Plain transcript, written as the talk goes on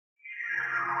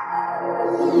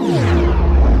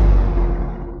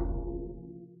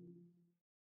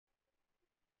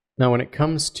Now, when it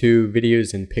comes to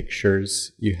videos and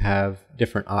pictures, you have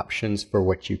different options for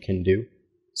what you can do.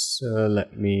 So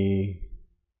let me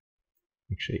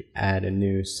actually add a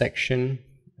new section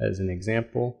as an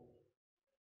example.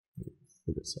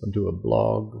 For this, I'll do a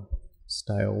blog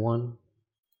style one.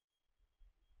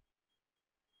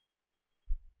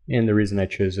 And the reason I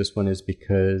chose this one is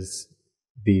because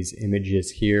these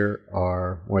images here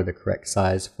are more the correct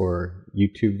size for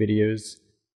YouTube videos,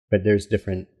 but there's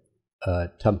different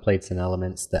templates and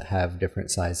elements that have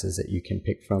different sizes that you can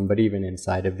pick from. But even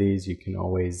inside of these, you can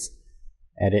always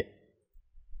edit.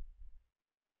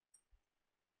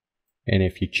 And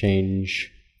if you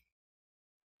change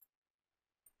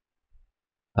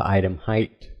the item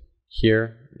height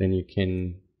here, then you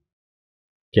can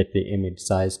get the image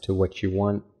size to what you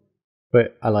want.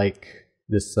 But I like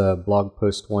this blog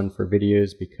post one for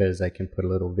videos because I can put a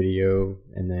little video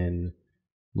and then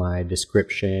my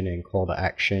description and call to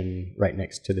action right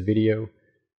next to the video.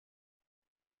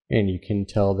 And you can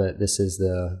tell that this is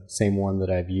the same one that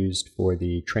I've used for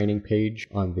the training page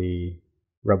on the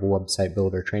Rebel Website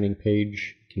Builder training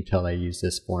page. You can tell I use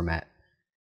this format.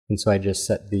 And so I just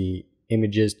set the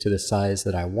images to the size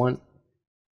that I want,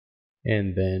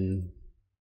 and then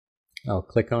I'll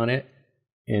click on it.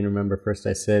 And remember, first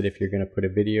I said if you're going to put a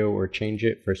video or change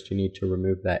it, first you need to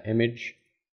remove that image.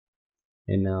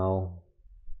 And now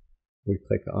we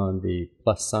click on the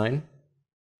plus sign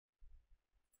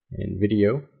and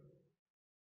video.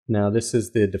 Now this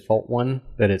is the default one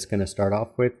that it's going to start off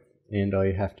with, and all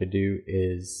you have to do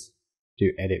is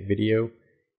do edit video.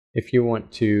 If you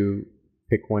want to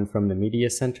pick one from the media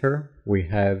center, we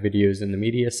have videos in the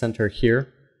media center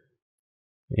here,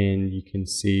 and you can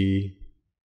see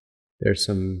there's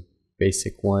some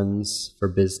basic ones for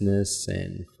business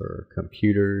and for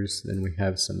computers. Then we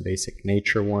have some basic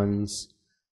nature ones.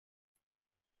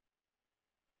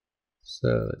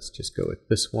 So let's just go with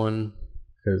this one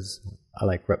because I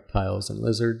like reptiles and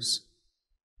lizards.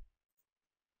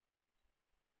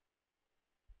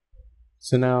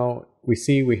 So now we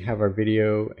see we have our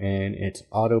video and it's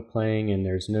auto playing and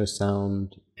there's no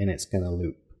sound and it's going to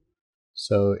loop.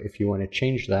 So if you want to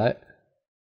change that,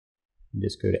 you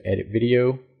just go to edit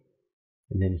video,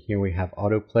 and then here we have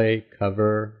autoplay,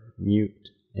 cover, mute,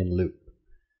 and loop.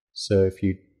 So if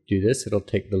you do this, it'll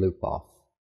take the loop off.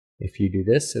 If you do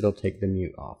this, it'll take the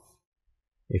mute off.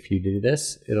 If you do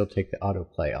this, it'll take the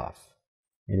autoplay off.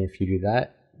 And if you do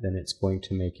that, then it's going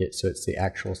to make it so it's the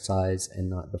actual size and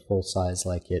not the full size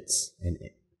like it's in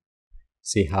it.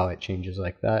 See how it changes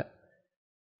like that?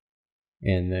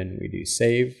 And then we do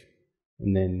save.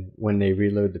 And then when they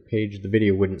reload the page, the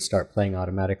video wouldn't start playing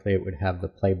automatically. It would have the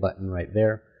play button right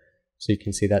there. So you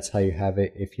can see that's how you have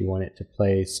it if you want it to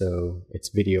play. So it's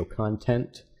video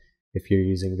content. If you're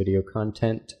using video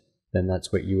content, then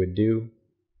that's what you would do.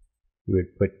 You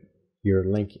would put your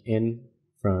link in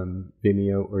from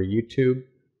Vimeo or YouTube,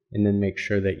 and then make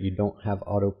sure that you don't have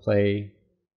autoplay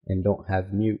and don't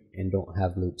have mute and don't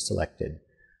have loop selected.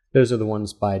 Those are the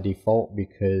ones by default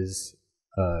because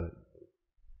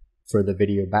for the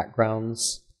video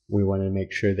backgrounds, we want to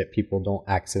make sure that people don't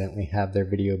accidentally have their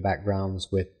video backgrounds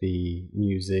with the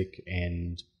music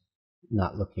and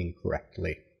not looking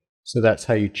correctly. So that's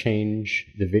how you change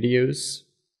the videos.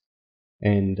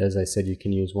 And as I said, you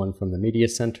can use one from the media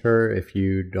center if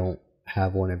you don't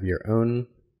have one of your own.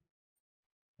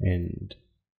 And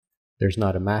there's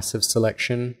not a massive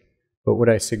selection, but what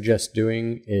I suggest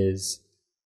doing is,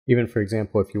 even for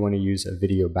example, if you want to use a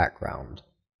video background.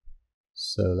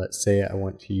 So let's say I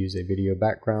want to use a video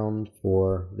background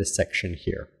for this section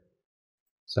here.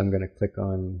 So I'm going to click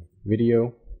on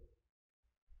video.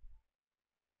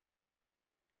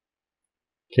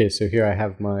 Okay, so here I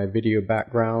have my video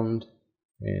background,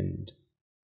 and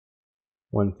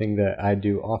one thing that I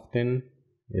do often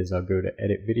is I'll go to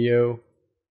edit video,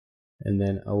 and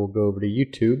then I will go over to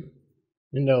YouTube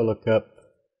and I'll look up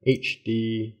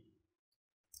HD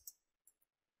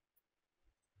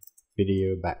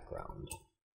video background.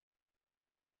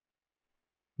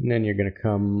 And then you're going to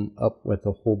come up with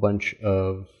a whole bunch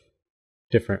of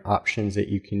different options that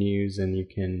you can use, and you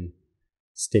can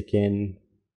stick in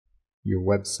your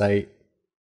website.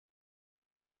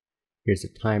 Here's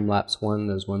a time-lapse one.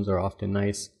 Those ones are often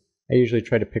nice. I usually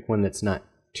try to pick one that's not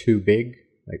too big.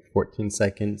 Like 14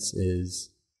 seconds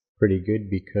is pretty good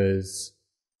because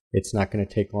it's not going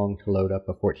to take long to load up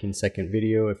a 14-second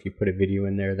video. If you put a video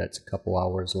in there that's a couple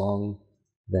hours long,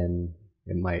 then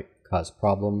it might cause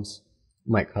problems.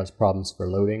 It might cause problems for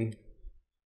loading.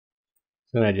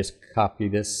 So then I just copy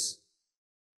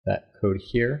that code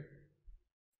here,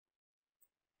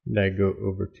 And I go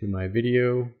over to my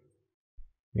video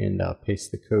and I'll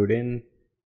paste the code in.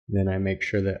 Then I make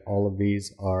sure that all of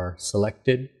these are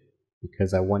selected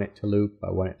because I want it to loop,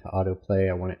 I want it to autoplay,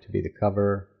 I want it to be the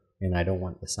cover, and I don't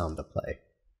want the sound to play.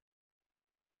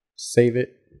 Save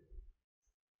it.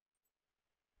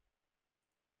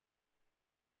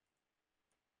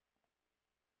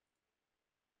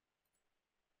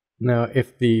 Now,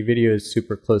 if the video is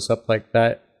super close up like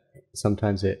that,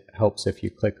 sometimes it helps if you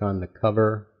click on the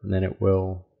cover and then it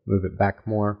will move it back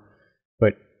more.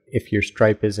 But if your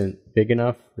stripe isn't big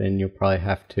enough, then you'll probably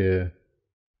have to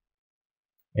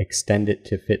extend it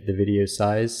to fit the video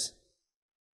size.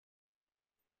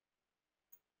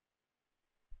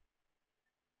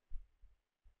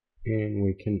 And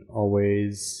we can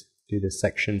always do the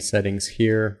section settings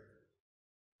here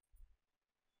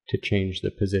to change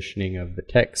the positioning of the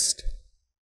text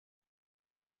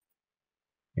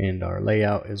and our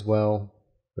layout as well.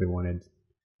 We wanted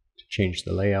to change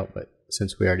the layout, but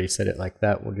since we already set it like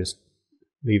that, we'll just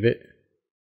leave it.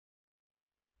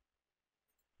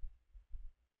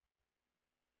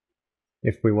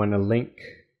 If we want to link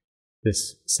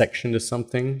this section to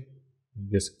something,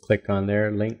 just click on there,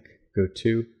 link, go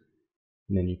to,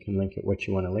 and then you can link it what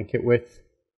you want to link it with.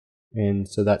 And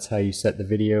so that's how you set the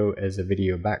video as a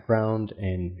video background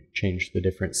and change the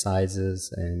different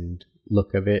sizes and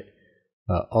look of it.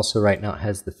 Also right now it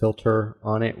has the filter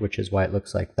on it, which is why it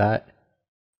looks like that.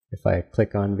 If I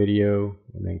click on video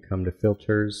and then come to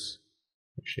filters,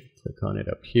 actually click on it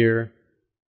up here.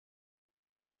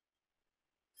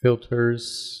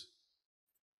 Filters.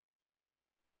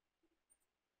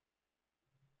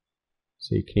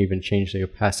 So you can even change the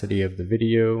opacity of the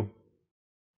video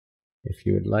if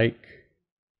you would like.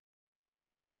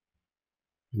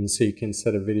 And so you can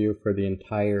set a video for the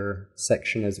entire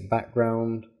section as a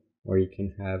background, or you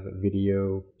can have a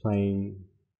video playing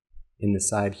in the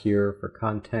side here for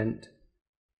content,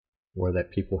 or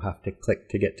that people have to click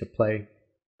to get to play.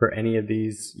 For any of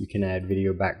these, you can add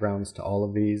video backgrounds to all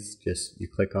of these. Just you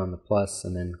click on the plus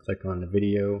and then click on the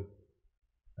video.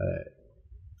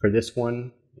 For this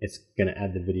one, it's going to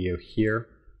add the video here.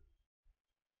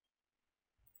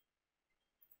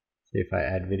 If I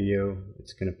add video,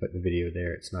 it's going to put the video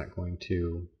there. It's not going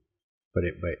to put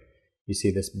it, but you see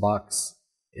this box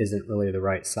isn't really the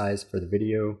right size for the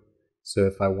video. So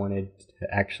if I wanted to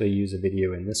actually use a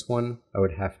video in this one, I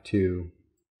would have to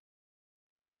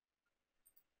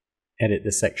edit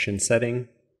the section setting.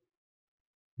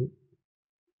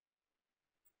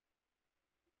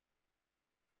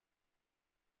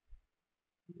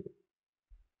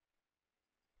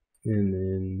 And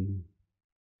then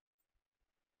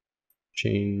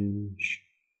change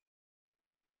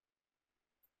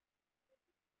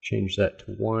that to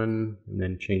 1, and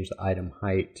then change the item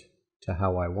height to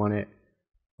how I want it,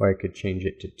 or I could change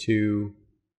it to 2,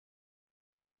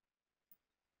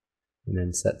 and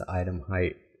then set the item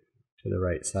height to the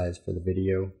right size for the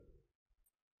video.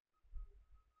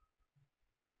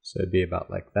 So it'd be about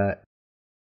like that.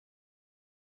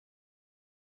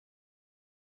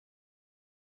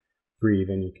 Or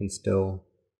even you can still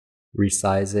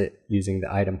resize it using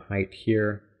the item height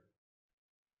here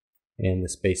and the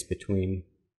space between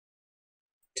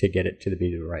to get it to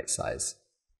be the right size.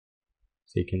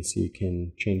 So you can see you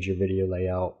can change your video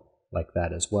layout like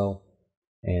that as well,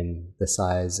 and the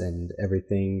size and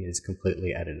everything is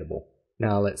completely editable.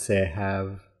 Now let's say I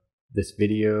have this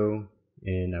video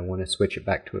and I want to switch it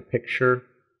back to a picture,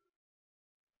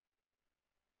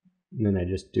 and then I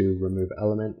just do remove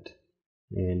element,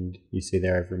 and you see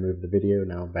there I've removed the video.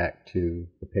 Now back to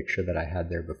the picture that I had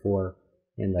there before,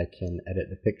 and I can edit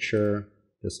the picture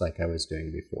just like I was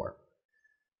doing before.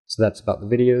 So that's about the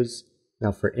videos.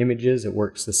 Now for images, it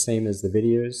works the same as the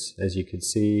videos, as you can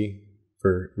see,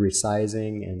 for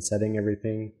resizing and setting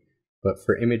everything. But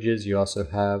for images, you also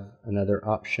have another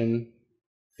option,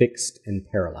 fixed and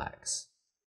parallax.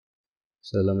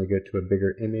 So let me go to a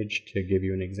bigger image to give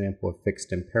you an example of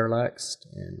fixed and parallaxed,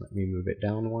 and let me move it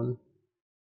down one.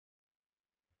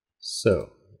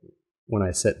 So when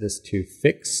I set this to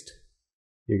fixed,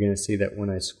 you're going to see that when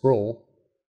I scroll,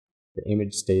 the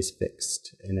image stays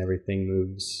fixed and everything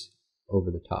moves over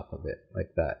the top of it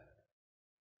like that.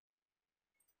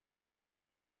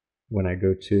 When I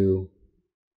go to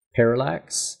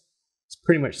parallax, it's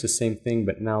pretty much the same thing,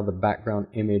 but now the background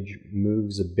image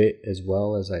moves a bit as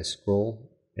well as I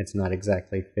scroll. It's not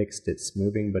exactly fixed, it's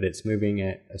moving, but it's moving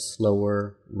at a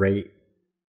slower rate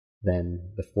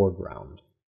than the foreground.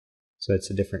 So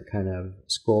it's a different kind of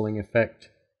scrolling effect.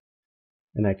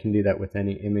 And I can do that with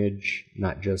any image,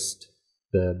 not just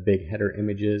the big header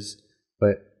images,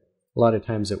 but a lot of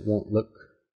times it won't look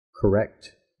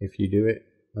correct if you do it.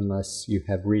 unless you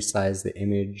have resized the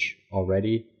image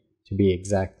already to be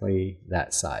exactly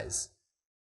that size.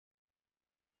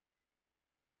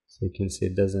 So you can see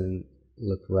it doesn't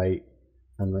look right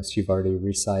unless you've already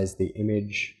resized the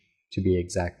image to be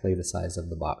exactly the size of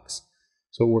the box.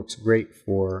 So it works great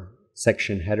for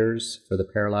section headers for the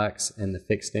parallax and the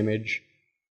fixed image,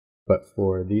 but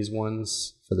for these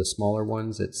ones, for the smaller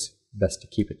ones, it's best to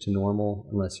keep it to normal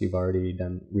unless you've already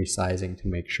done resizing to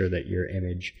make sure that your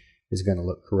image is going to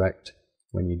look correct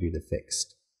when you do the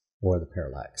fixed or the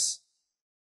parallax.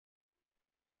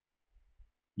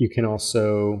 You can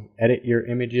also edit your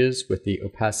images with the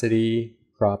opacity,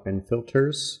 crop, and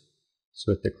filters.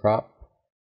 So with the crop,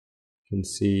 you can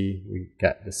see we've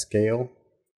got the scale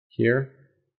here.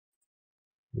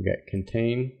 We've got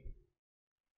contain.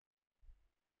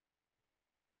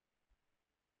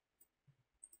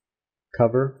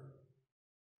 Cover.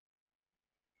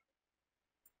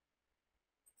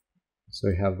 So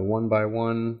we have the 1 by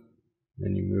 1,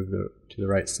 then you move to the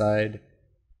right side,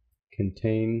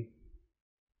 contain.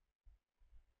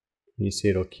 You see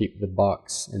it'll keep the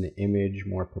box and the image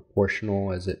more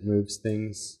proportional as it moves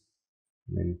things.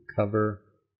 And then cover.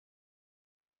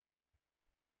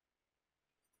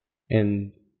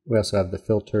 And we also have the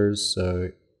filters, so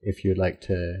if you'd like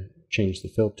to change the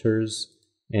filters,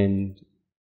 and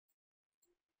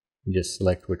you just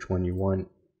select which one you want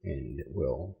and it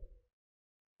will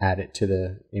add it to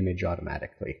the image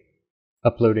automatically.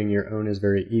 Uploading your own is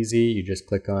very easy. You just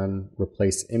click on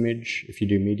replace image. If you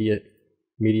do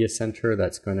media center,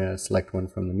 that's going to select one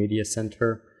from the media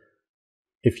center.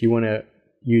 If you want to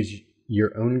use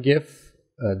your own GIF,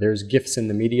 there's GIFs in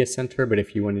the media center, but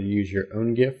if you want to use your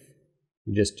own GIF,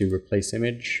 you just do replace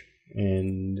image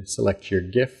and select your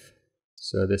GIF.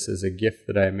 So this is a GIF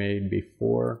that I made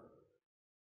before.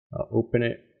 I'll open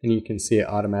it, and you can see it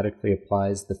automatically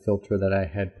applies the filter that I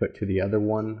had put to the other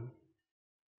one,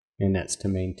 and that's to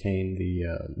maintain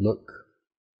the look.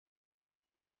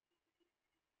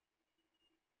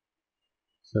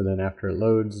 So then after it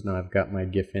loads, now I've got my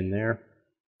GIF in there.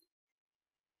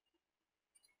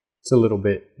 It's a little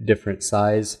bit different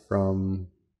size from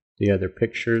the other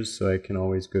pictures, so I can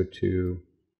always go to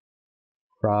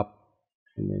crop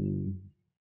and then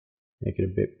make it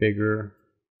a bit bigger.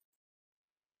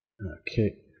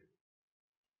 Okay.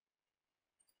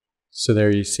 So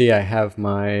there you see I have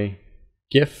my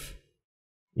GIF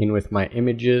in with my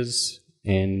images,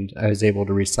 and I was able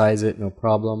to resize it no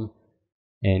problem.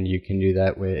 And you can do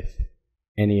that with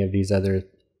any of these other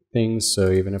things.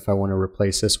 So even if I want to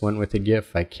replace this one with a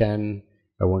GIF, I can.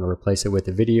 If I want to replace it with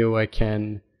a video, I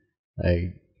can.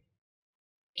 I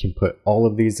can put all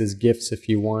of these as GIFs if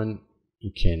you want.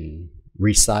 You can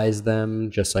resize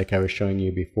them just like I was showing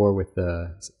you before with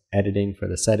the editing for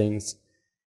the settings.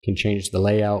 You can change the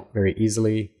layout very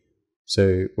easily.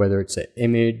 So whether it's an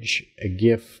image, a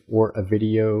GIF, or a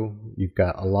video, you've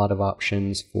got a lot of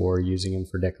options for using them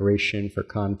for decoration, for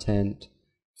content,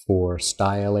 for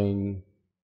styling,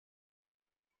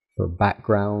 for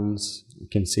backgrounds. You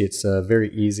can see it's very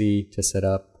easy to set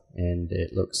up and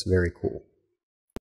it looks very cool.